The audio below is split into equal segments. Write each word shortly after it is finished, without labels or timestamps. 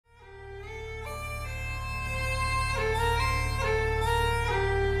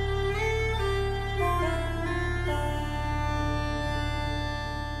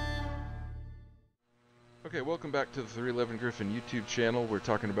Okay, welcome back to the 311 Griffin YouTube channel. We're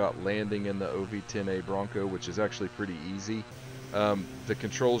talking about landing in the OV-10A Bronco, which is actually pretty easy. The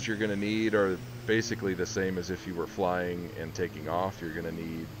controls you're going to need are basically the same as if you were flying and taking off. You're going to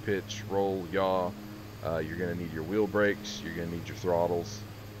need pitch, roll, yaw. You're going to need your wheel brakes. You're going to need your throttles.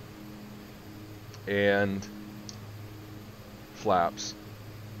 And flaps.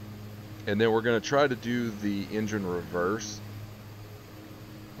 And then we're going to try to do the engine reverse,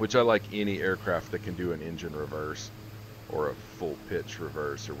 which I like any aircraft that can do an engine reverse or a full pitch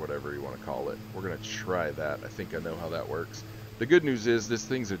reverse or whatever you want to call it. We're going to try that. I think I know how that works. The good news is this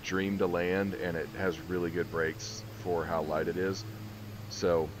thing's a dream to land, and it has really good brakes for how light it is.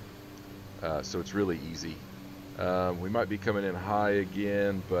 So it's really easy. We might be coming in high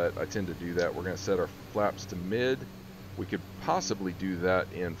again, but I tend to do that. We're going to set our flaps to mid. We could possibly do that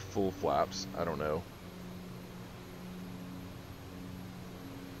in full flaps. I don't know.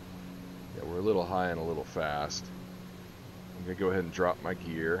 Yeah, we're a little high and a little fast. I'm going to go ahead and drop my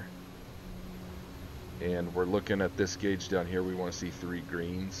gear. And we're looking at this gauge down here. We want to see 3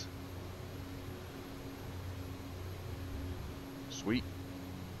 greens. Sweet.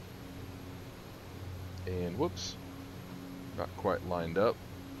 And whoops, not quite lined up.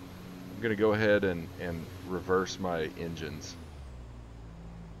 I'm going to go ahead and reverse my engines.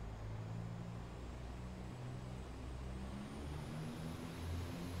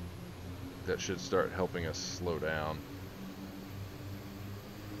 That should start helping us slow down.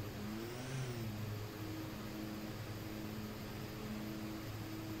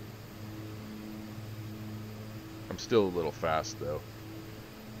 I'm still a little fast though.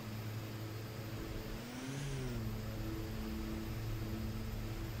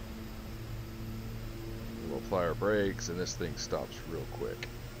 We'll apply our brakes and this thing stops real quick.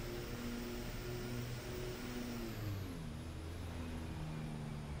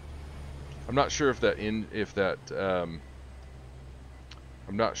 I'm not sure if I'm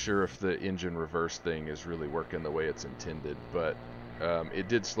not sure if the engine reverse thing is really working the way it's intended, but it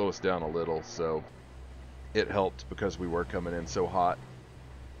did slow us down a little, so it helped because we were coming in so hot.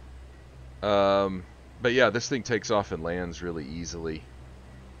 But yeah, this thing takes off and lands really easily.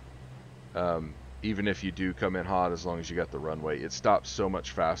 Even if you do come in hot, as long as you got the runway, it stops so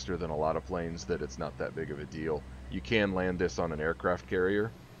much faster than a lot of planes that it's not that big of a deal. You can land this on an aircraft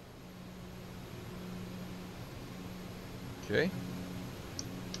carrier. Okay,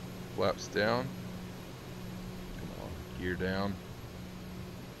 flaps down, come on, gear down.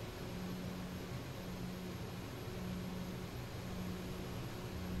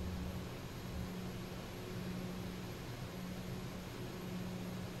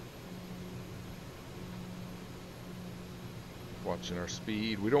 Watching our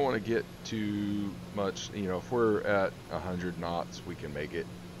speed. We don't want to get too much, you know, if we're at 100 knots, we can make it.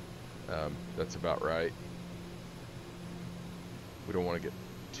 That's about right. We don't want to get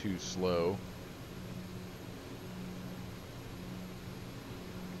too slow.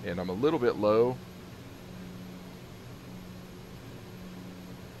 And I'm a little bit low.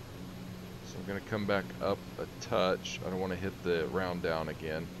 So I'm going to come back up a touch. I don't want to hit the round down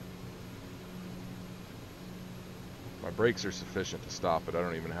again. My brakes are sufficient to stop it. I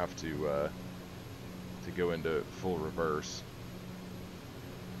don't even have to go into full reverse.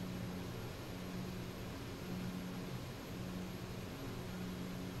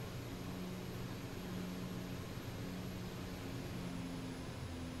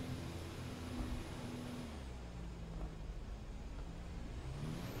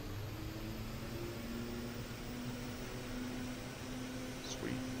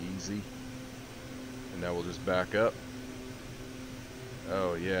 Sweet, easy. And now we'll just back up.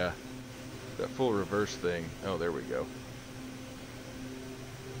 Oh yeah, that full reverse thing. Oh, there we go.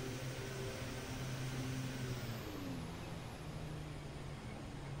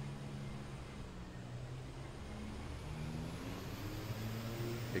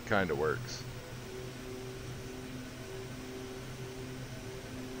 It kind of works.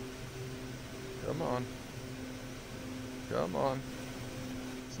 Come on. Come on.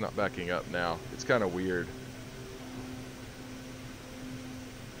 It's not backing up now. It's kind of weird.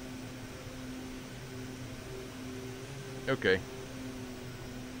 Okay.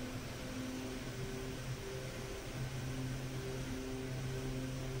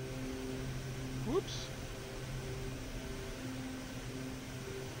 Whoops.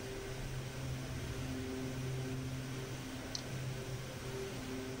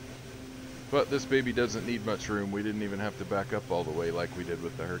 But this baby doesn't need much room. We didn't even have to back up all the way like we did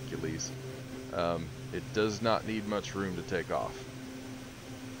with the Hercules. It does not need much room to take off.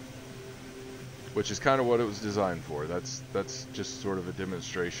 which is kind of what it was designed for. That's just sort of a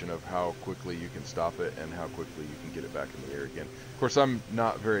demonstration of how quickly you can stop it and how quickly you can get it back in the air again. Of course, I'm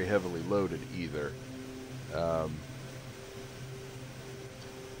not very heavily loaded either.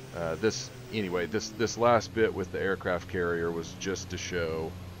 This last bit with the aircraft carrier was just to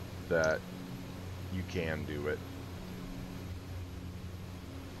show that you can do it.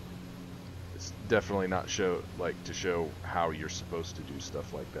 It's definitely not to show how you're supposed to do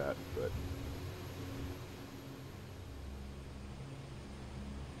stuff like that, but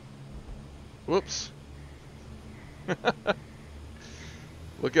whoops.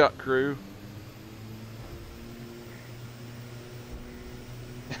 Look out, crew.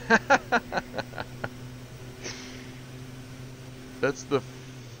 That's the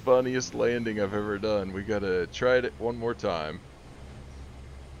funniest landing I've ever done. We gotta try it one more time.